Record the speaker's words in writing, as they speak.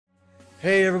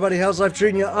Hey everybody, how's life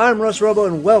treating you? I'm Russ Robo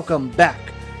and welcome back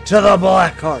to the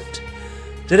Black Heart.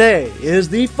 Today is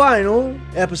the final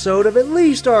episode of at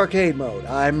least arcade mode.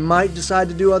 I might decide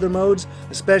to do other modes,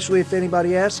 especially if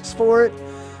anybody asks for it.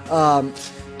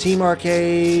 Team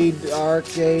arcade,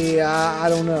 I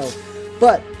don't know.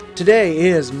 But today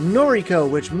is Noriko,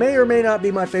 which may or may not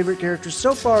be my favorite character.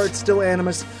 So far it's still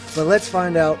Animus, but let's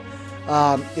find out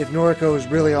if Noriko is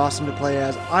really awesome to play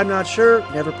as. I'm not sure,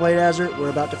 never played as her,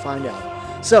 we're about to find out.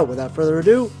 So, without further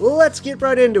ado, let's get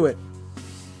right into it.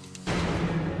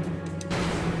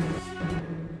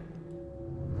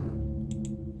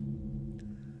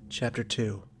 Chapter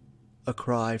 2. A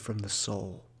Cry from the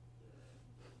Soul.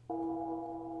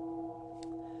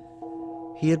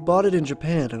 He had bought it in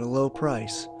Japan at a low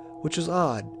price, which was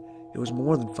odd. It was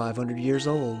more than 500 years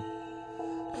old.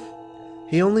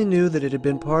 He only knew that it had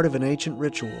been part of an ancient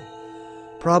ritual.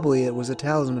 Probably it was a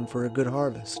talisman for a good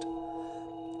harvest.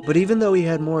 But even though he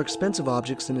had more expensive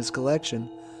objects in his collection,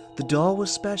 the doll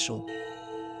was special.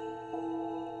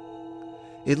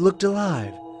 It looked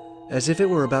alive, as if it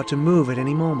were about to move at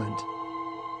any moment.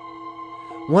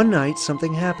 One night,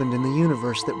 something happened in the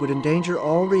universe that would endanger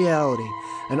all reality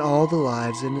and all the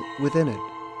lives within it.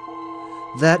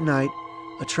 That night,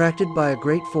 attracted by a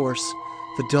great force,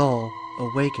 the doll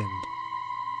awakened.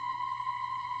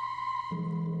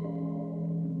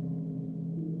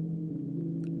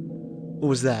 What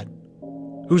was that?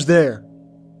 Who's there?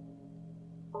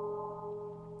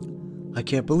 I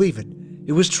can't believe it.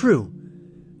 It was true.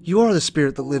 You are the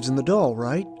spirit that lives in the doll,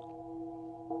 right?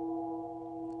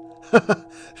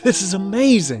 This is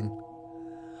amazing.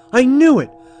 I knew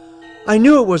it. I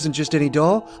knew it wasn't just any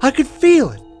doll. I could feel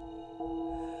it.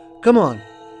 Come on.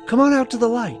 Come on out to the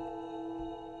light.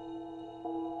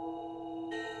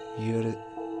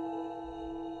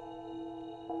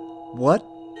 What?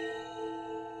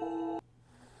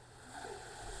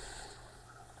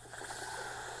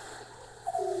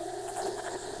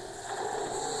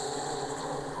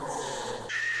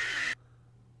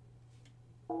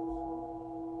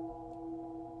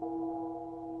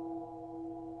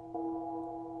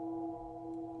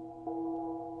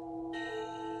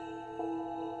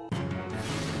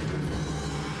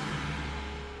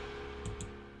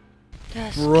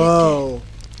 Bro.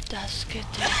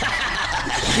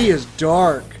 She is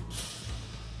dark.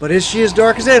 But is she as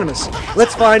dark as Animus?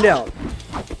 Let's find out.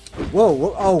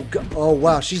 Whoa, oh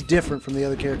wow, she's different from the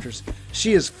other characters.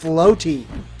 She is floaty.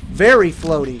 Very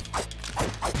floaty.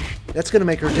 That's gonna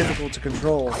make her difficult to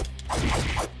control.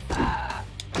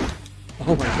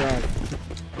 Oh my god.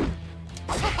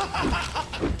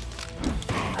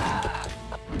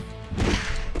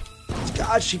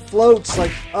 God, she floats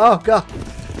like, oh god.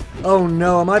 Oh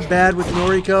no, am I bad with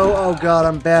Noriko? Oh god,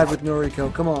 I'm bad with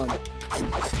Noriko. Come on.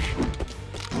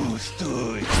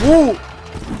 Whoa!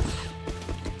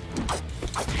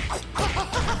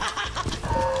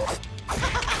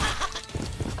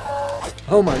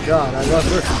 Oh my god, I love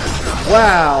her.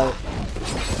 Wow!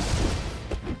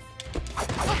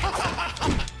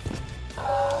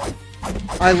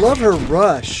 I love her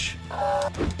rush.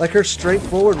 Like her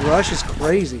straightforward rush is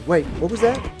crazy. Wait, what was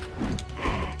that?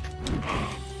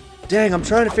 Dang, I'm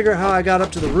trying to figure out how I got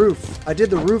up to the roof. I did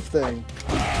the roof thing.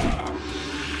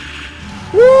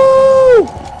 Woo!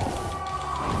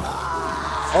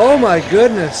 Oh my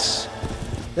goodness.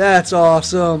 That's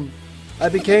awesome. I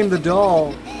became the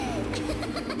doll.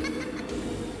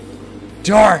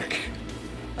 Dark.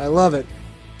 I love it.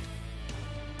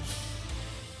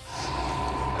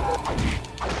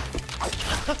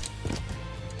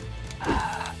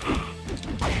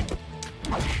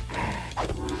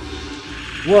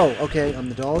 Whoa, okay, I'm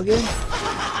the doll again?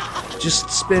 Just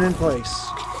spin in place.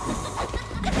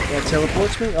 That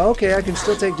teleports me? Okay, I can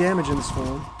still take damage in this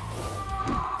form.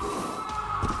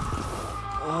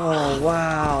 Oh,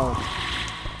 wow.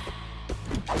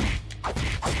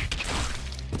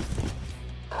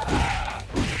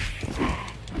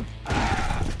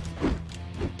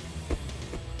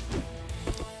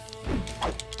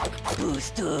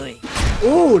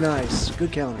 Ooh, nice.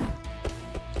 Good counter.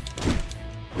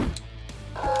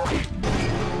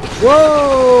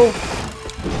 Whoa!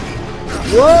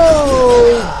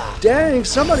 Whoa! Dang,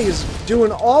 somebody is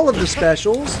doing all of the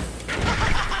specials.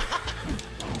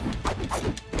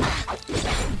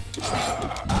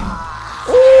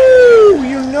 Ooh!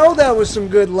 You know that was some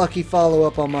good lucky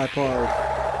follow-up on my part.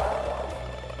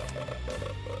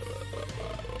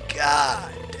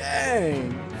 God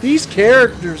dang. These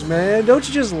characters, man. Don't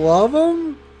you just love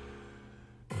them?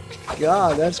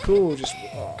 God, that's cool. Just,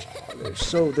 oh,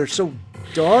 they're so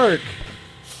dark.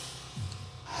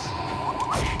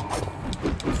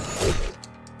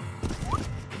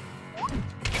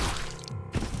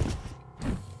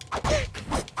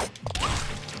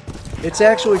 It's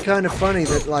actually kind of funny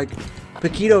that, like,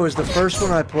 Paquito is the first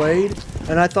one I played,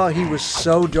 and I thought he was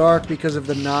so dark because of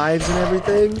the knives and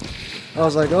everything. I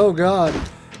was like, oh god.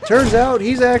 Turns out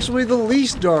he's actually the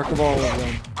least dark of all of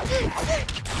them.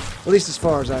 At least as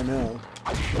far as I know.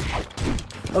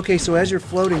 Okay, so as you're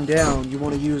floating down, you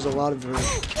want to use a lot of her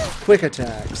quick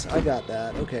attacks. I got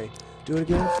that. Okay. Do it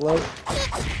again. Float.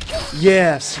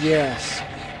 Yes, yes.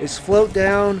 It's float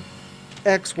down,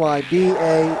 X, Y, B,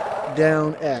 A,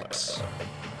 down, X.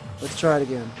 Let's try it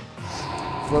again.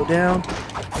 Float down.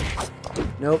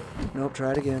 Nope. Nope.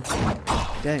 Try it again.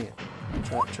 Dang it.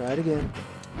 Try it again.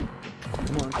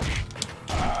 Come on.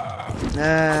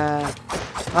 Nah.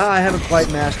 I haven't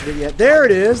quite mastered it yet. There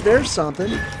it is. There's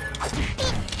something.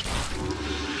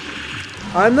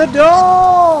 I'm the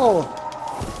doll!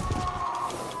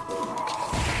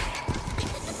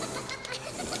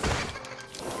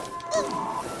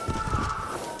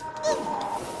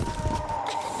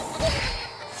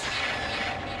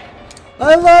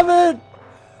 I love it!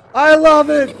 I love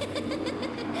it!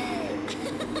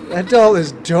 That doll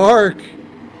is dark.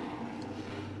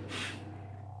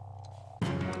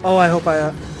 Oh, I hope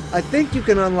I think you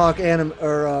can unlock I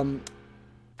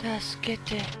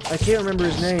can't remember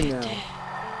his name now.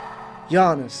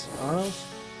 Giannis.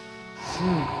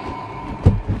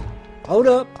 Hold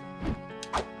up.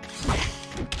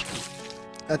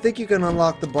 I think you can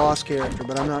unlock the boss character,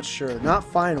 but I'm not sure. Not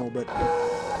final, but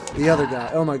the other guy.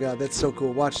 Oh my god, that's so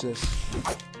cool. Watch this.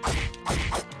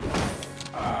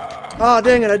 Oh,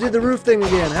 dang it, I did the roof thing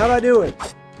again. How'd I do it?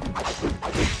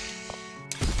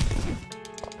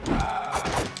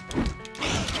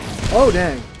 Oh,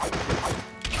 dang.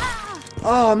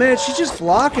 Oh, man, she's just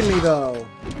blocking me, though.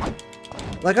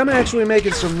 Like, I'm actually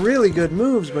making some really good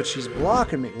moves, but she's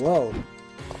blocking me. Whoa.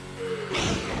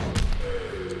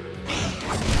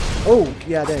 Oh,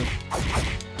 yeah, dang.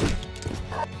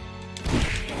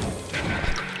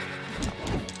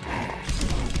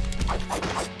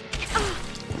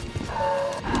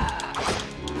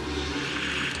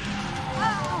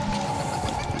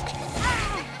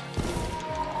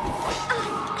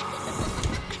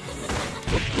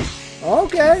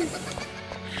 Okay.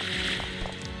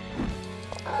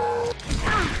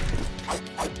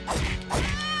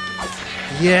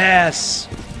 Yes.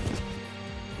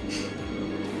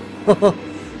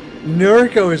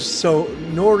 Noriko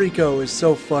is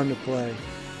so fun to play.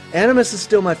 Animus is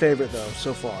still my favorite though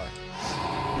so far.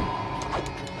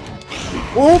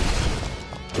 Whoop.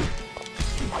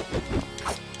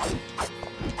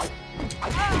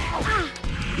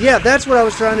 Yeah, that's what I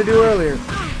was trying to do earlier.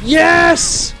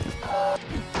 Yes!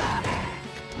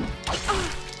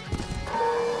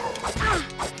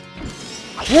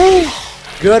 Woo!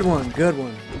 Good one, good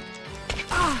one.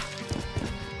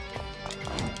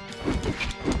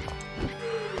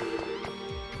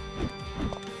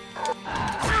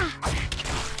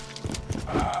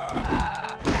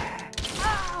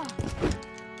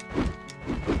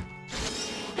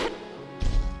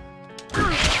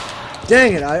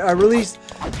 Dang it, I released...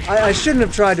 I shouldn't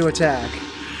have tried to attack.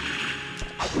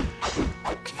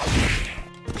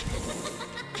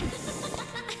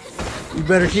 You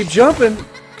better keep jumping.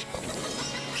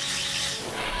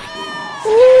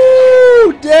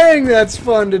 Ooh, dang, that's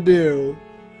fun to do.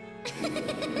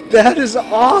 That is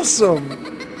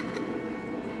awesome.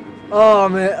 Oh,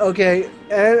 man, okay.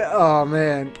 Oh,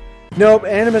 man. Nope,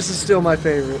 Animus is still my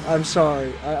favorite. I'm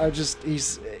sorry. I just,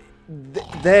 it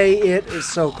is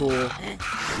so cool.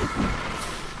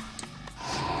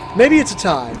 Maybe it's a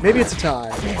tie. Maybe it's a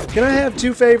tie. Can I have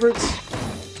two favorites?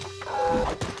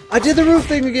 I did the roof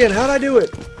thing again. How'd I do it?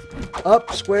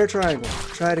 Up, square, triangle.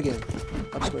 Try it again.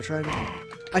 Up, square, triangle.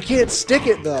 I can't stick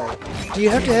it, though. Do you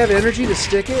have to have energy to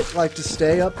stick it? Like, to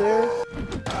stay up there?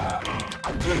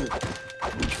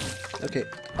 Okay.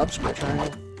 Up, square,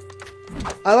 triangle.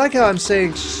 I like how I'm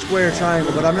saying square,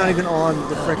 triangle, but I'm not even on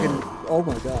the frickin'... Oh,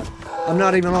 my God. I'm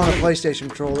not even on a PlayStation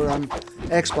controller. I'm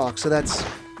Xbox, so that's...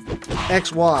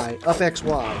 XY. Up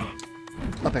XY.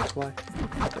 Up XY.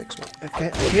 Up XY. I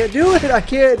can't do it! I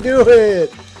can't do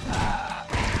it!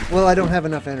 Well, I don't have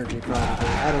enough energy, probably.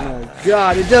 I don't know.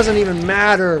 God, it doesn't even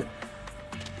matter!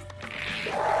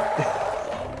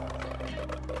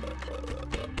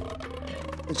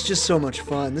 It's just so much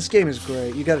fun. This game is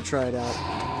great. You gotta try it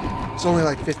out. It's only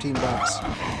like 15 bucks.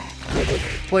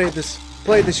 Play it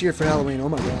this year for Halloween. Oh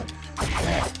my god.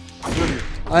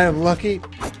 I am lucky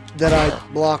that I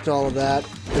blocked all of that,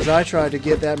 because I tried to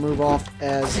get that move off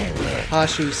as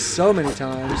Hashi so many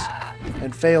times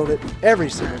and failed it every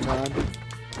single time.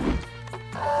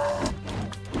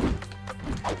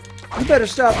 You better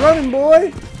stop running,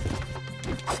 boy!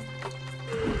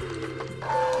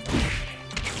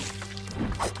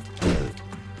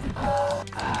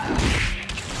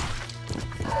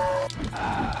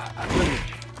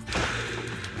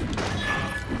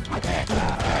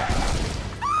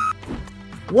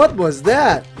 What was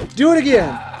that? Do it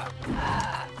again.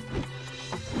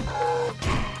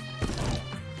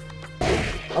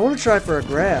 I want to try for a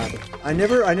grab. I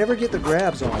never get the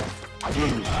grabs off.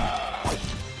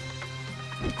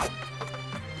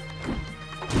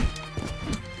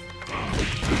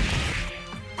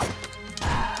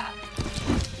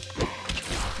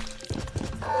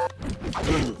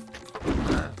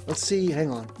 Let's see.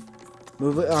 Hang on.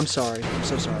 Move it. I'm sorry. I'm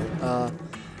so sorry.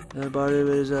 Everybody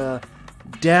is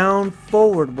down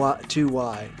forward to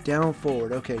Y. Down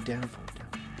forward. Okay, down forward.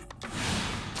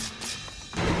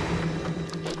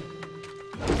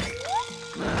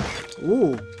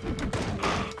 Ooh.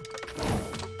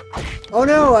 Oh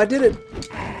no, I did it.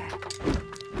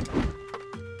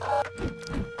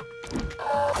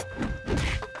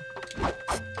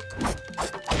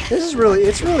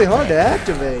 It's really hard to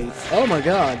activate. Oh my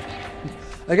god.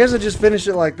 I guess I just finished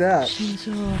it like that.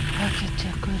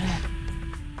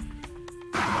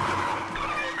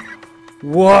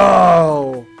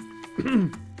 Whoa.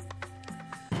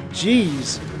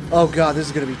 Jeez. Oh god, this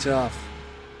is gonna be tough.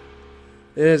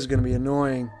 It is going to be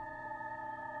annoying.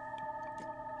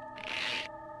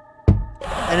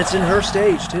 And it's in her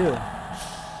stage, too.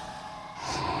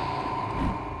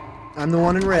 I'm the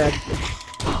one in red.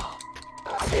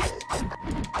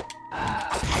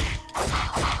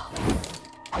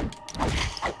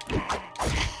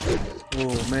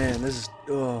 Oh, man, this is...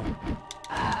 Oh.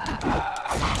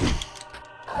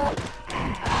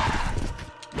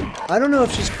 I don't know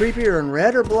if she's creepier in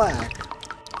red or black.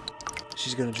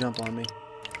 She's going to jump on me.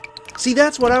 See,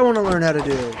 that's what I want to learn how to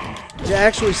do. To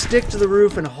actually stick to the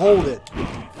roof and hold it.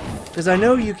 Because I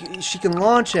know she can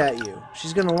launch at you.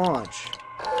 She's going to launch.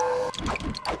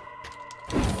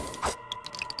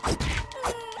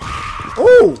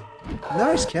 Oh!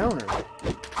 Nice counter.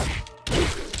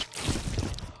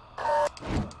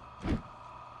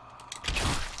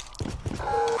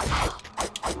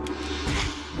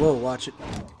 Whoa, watch it.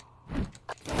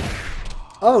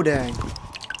 Oh, dang.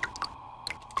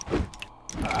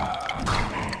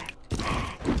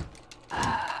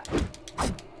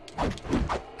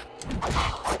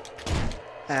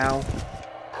 Ow.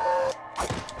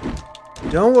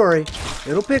 Don't worry.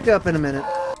 It'll pick up in a minute.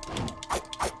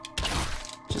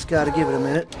 Just gotta give it a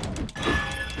minute.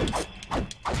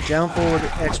 Down, forward,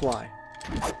 X, Y.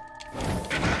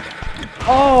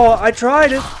 Oh, I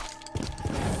tried it.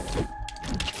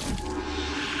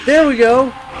 There we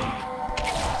go.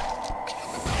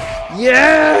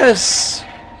 Yes!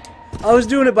 I was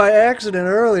doing it by accident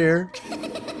earlier.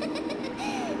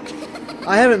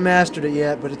 I haven't mastered it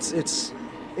yet, but it's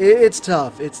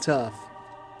tough. It's tough.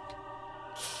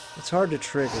 It's hard to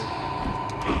trigger.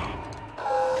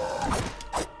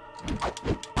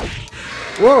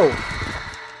 Whoa!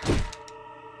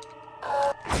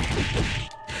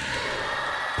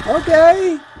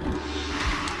 Okay!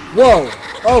 Whoa!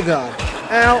 Oh god.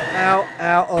 Ow, ow,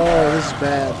 ow. Oh, this is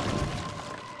bad.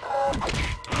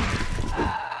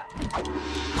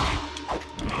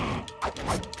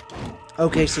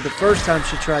 Okay, so the first time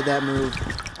she tried that move,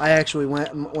 I actually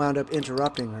wound up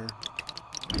interrupting her.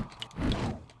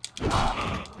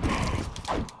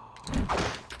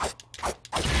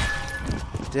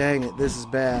 Dang it, this is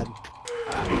bad.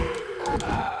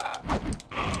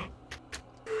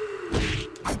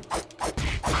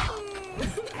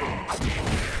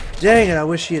 Dang it, I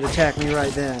wish she had attacked me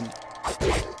right then.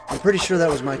 I'm pretty sure that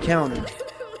was my counter.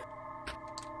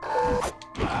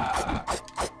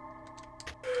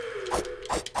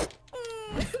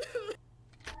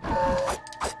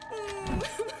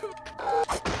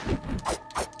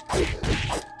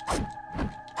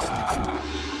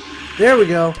 There we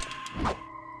go.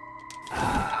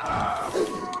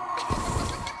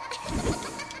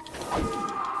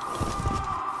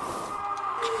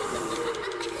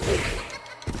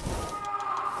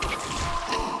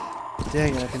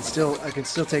 Dang it, I can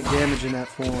still take damage in that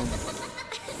form.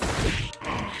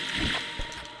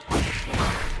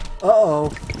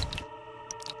 Uh-oh.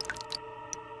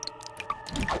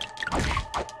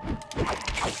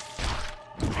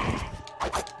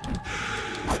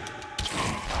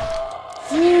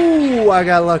 Ooh, I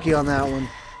got lucky on that one.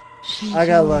 I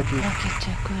got lucky.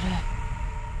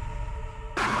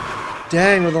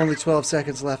 Dang, with only 12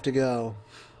 seconds left to go.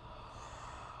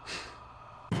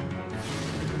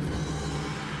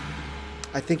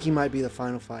 I think he might be the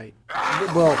final fight.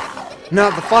 Well,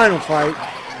 not the final fight.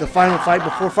 The final fight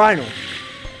before final.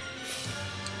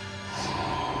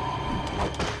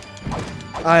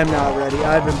 I am not ready.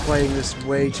 I've been playing this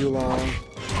way too long.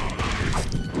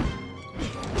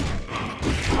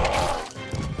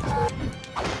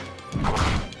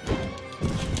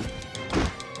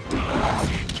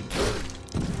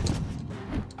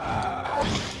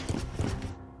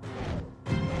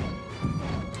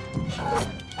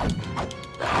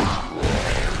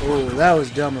 that was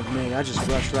dumb of me. I just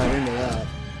rushed right into that.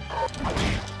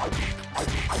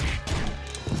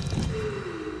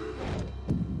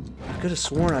 I could have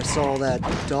sworn I saw that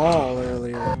doll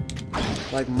earlier.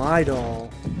 Like my doll.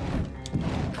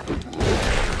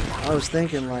 I was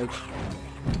thinking, like,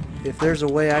 if there's a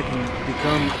way I can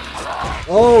become...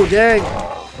 Oh, dang!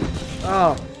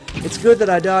 Oh, it's good that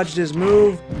I dodged his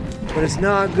move, but it's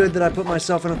not good that I put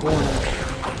myself in a corner.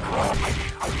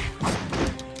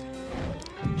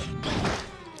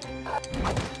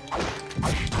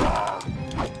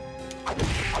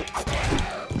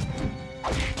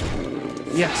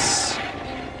 Yes!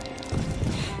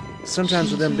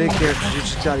 Sometimes with them big characters, you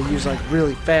just gotta use, like,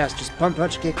 really fast. Just punch,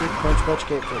 punch, kick, kick, punch, punch,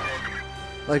 kick, kick.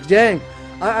 Like, dang!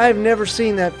 I've never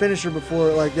seen that finisher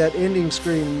before, like that ending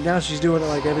screen. Now she's doing it,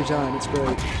 like, every time. It's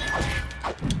great.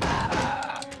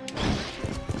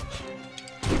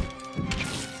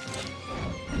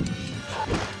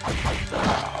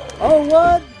 Oh,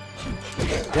 what?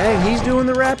 Dang, he's doing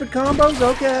the rapid combos?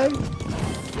 Okay.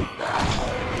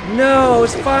 No,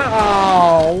 it's fine.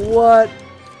 Oh, what?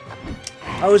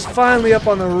 I was finally up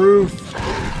on the roof.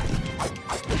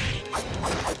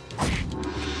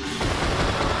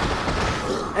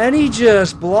 And he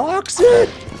just blocks it?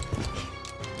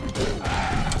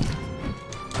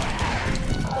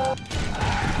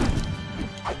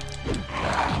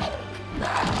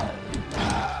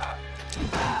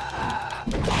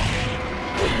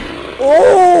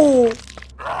 Oh!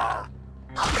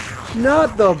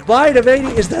 Not the bite of 80.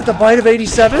 Is that the bite of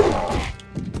 87?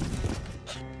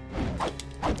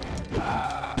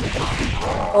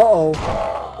 Uh-oh.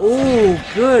 Ooh,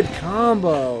 good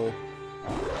combo.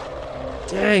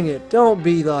 Dang it, don't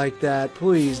be like that.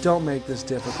 Please, don't make this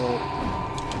difficult.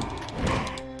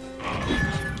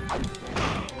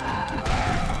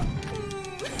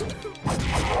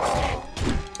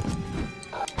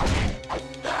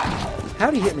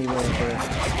 How'd he hit me right there?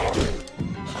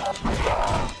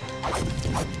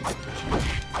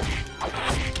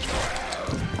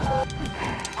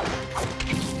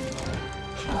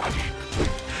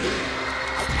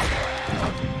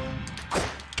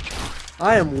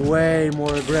 I am way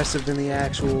more aggressive than the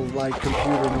actual, like,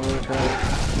 computer Noriko.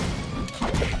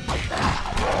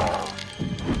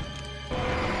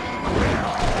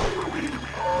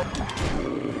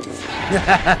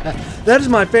 That is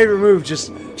my favorite move,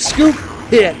 just scoop,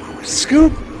 hit,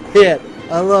 scoop, hit.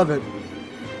 I love it.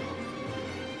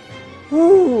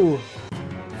 Woo!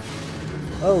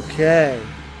 Okay.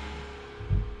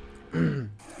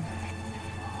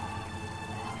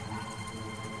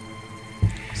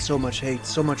 So much hate,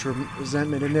 so much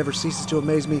resentment. It never ceases to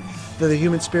amaze me that the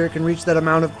human spirit can reach that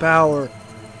amount of power.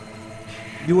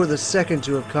 You are the second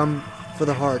to have come for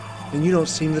the heart, and you don't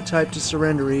seem the type to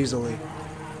surrender easily.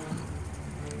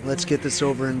 Let's get this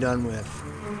over and done with.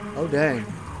 Oh, dang.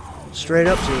 Straight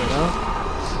up to it, huh?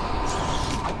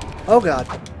 Oh, God.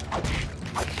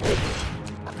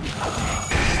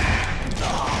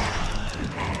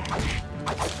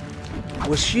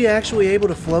 Was she actually able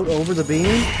to float over the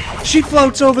beam? She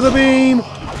floats over the beam!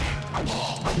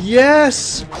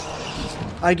 Yes!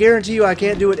 I guarantee you I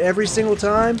can't do it every single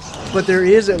time, but there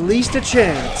is at least a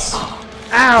chance.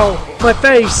 Ow! My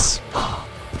face!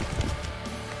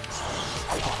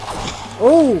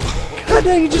 Oh! God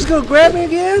dang, you just gonna grab me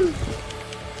again?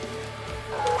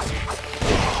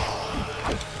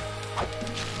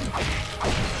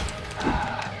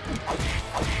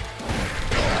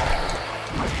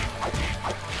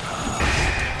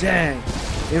 Dang.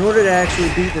 In order to actually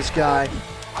beat this guy,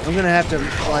 I'm gonna have to,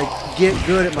 like, get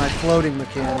good at my floating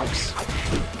mechanics.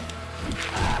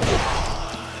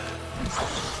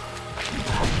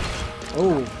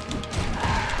 Oh.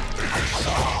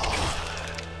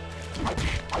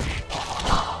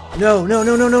 No, no,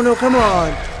 no, no, no, no, come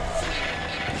on!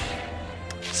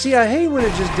 See, I hate when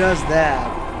it just does that.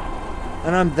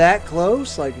 And I'm that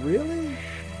close? Like, really?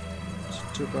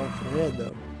 Just took off the head,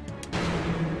 though.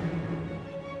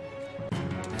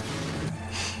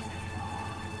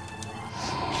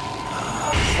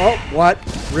 Oh, what?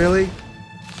 Really?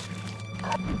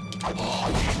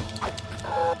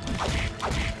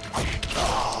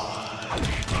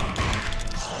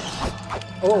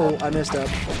 Oh, I messed up.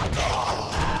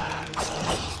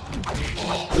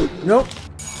 Nope.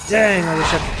 Dang, I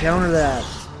wish I could counter that.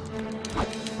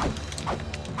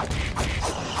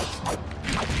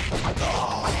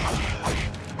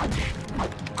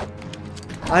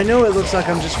 I know it looks like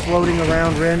I'm just floating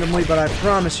around randomly, but I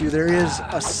promise you there is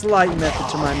a slight method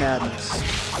to my madness.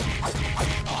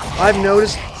 I've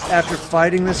noticed after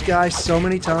fighting this guy so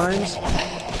many times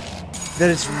that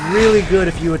it's really good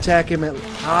if you attack him at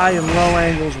high and low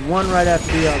angles, one right after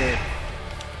the other.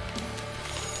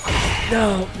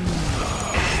 No.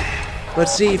 But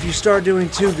see, if you start doing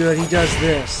too good, he does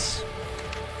this.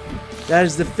 That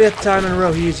is the 5th time in a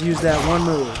row he has used that one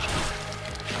move.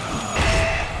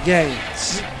 Game.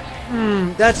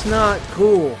 That's not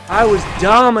cool. I was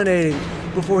dominating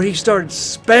before he started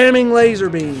spamming laser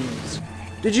beams.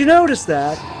 Did you notice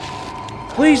that?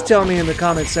 Please tell me in the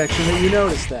comment section that you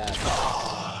noticed that.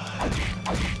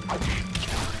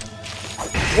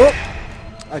 Whoop!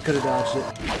 I could have dodged it.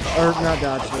 Or not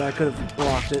dodged it, I could have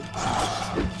blocked it.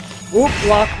 Whoop,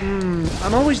 block.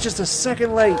 I'm always just a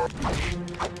second late.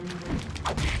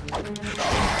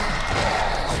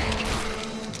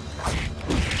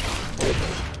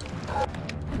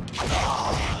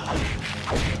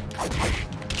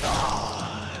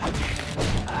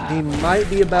 He might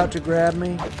be about to grab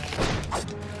me.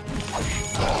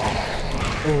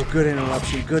 Oh, good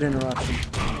interruption, good interruption.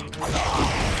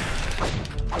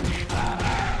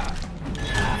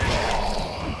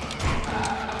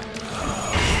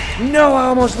 No, I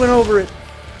almost went over it.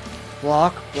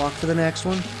 Block, block for the next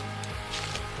one.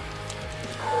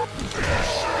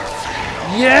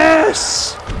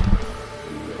 Yes!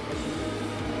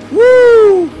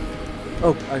 Woo!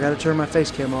 Oh, I gotta turn my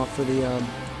face cam off for the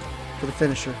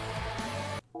finisher.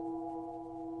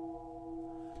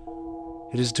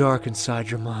 It is dark inside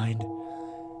your mind.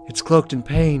 It's cloaked in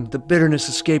pain. The bitterness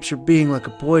escapes your being like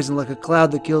a poison, like a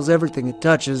cloud that kills everything it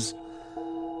touches.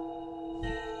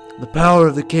 The power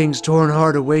of the king's torn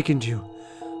heart awakened you.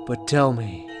 But tell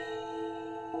me,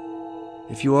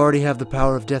 if you already have the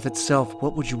power of death itself,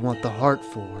 what would you want the heart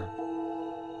for?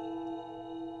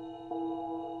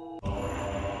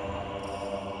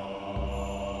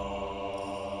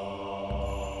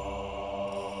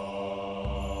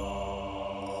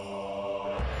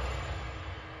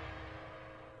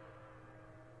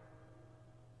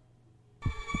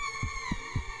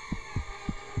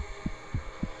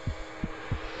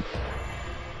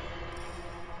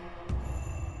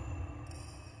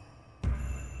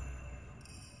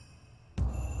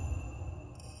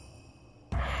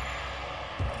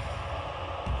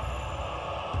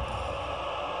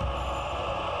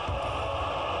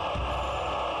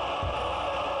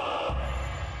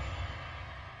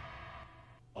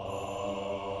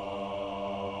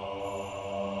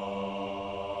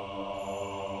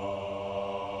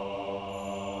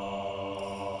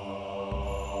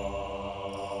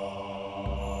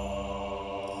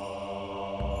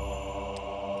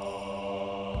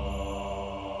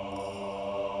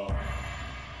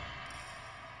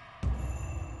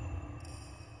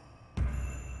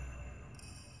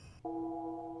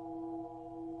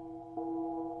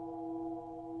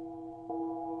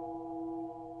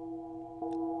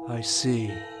 I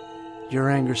see. Your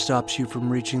anger stops you from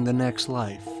reaching the next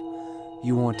life.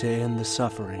 You want to end the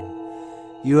suffering.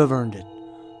 You have earned it.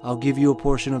 I'll give you a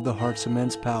portion of the heart's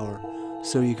immense power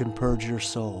so you can purge your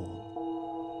soul.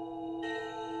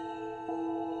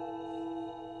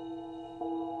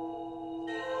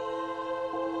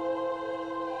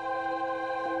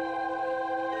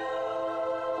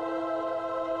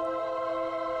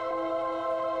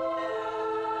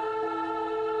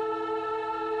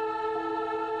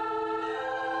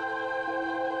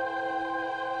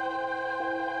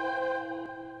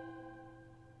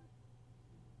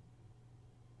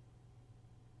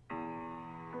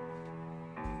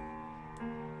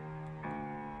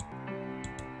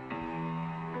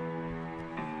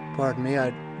 Pardon me, I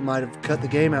might have cut the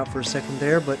game out for a second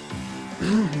there, but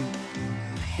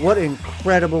what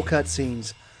incredible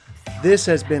cutscenes. This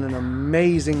has been an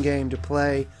amazing game to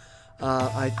play.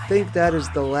 I think that is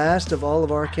the last of all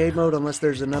of arcade mode, unless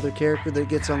there's another character that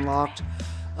gets unlocked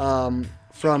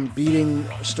from beating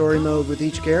story mode with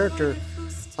each character.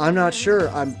 I'm not sure.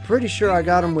 I'm pretty sure I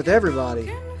got them with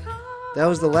everybody. That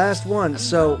was the last one.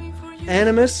 So,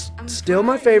 Animus, still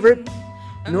my favorite.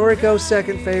 Noriko,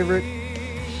 second favorite.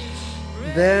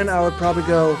 Then I would probably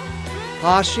go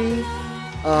Hashi,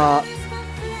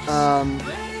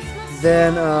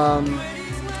 then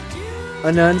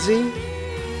Anunzi,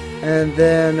 and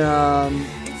then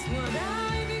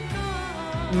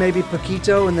maybe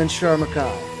Paquito, and then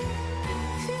Sharmakai.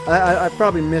 I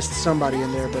probably missed somebody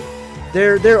in there, but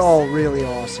they're all really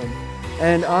awesome.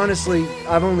 And honestly,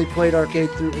 I've only played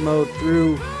arcade mode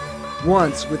through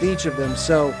once with each of them,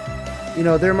 so you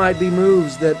know there might be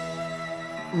moves that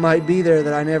might be there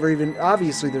that I never even,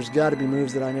 obviously there's got to be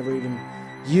moves that I never even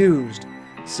used,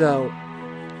 so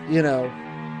you know,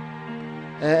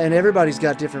 and everybody's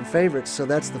got different favorites, so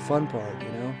that's the fun part, you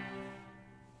know.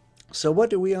 So what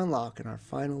do we unlock in our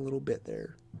final little bit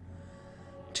there?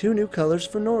 2 new colors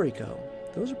for Noriko.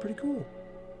 Those are pretty cool.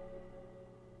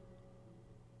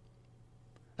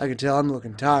 I can tell I'm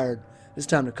looking tired. it's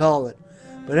time to call it.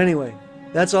 But anyway,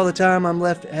 that's all the time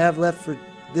have left for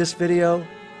this video.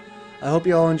 I hope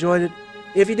you all enjoyed it.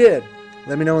 If you did,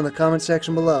 let me know in the comment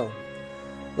section below.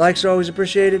 Likes are always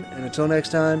appreciated, and until next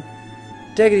time,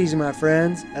 take it easy, my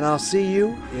friends, and I'll see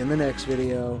you in the next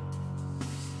video.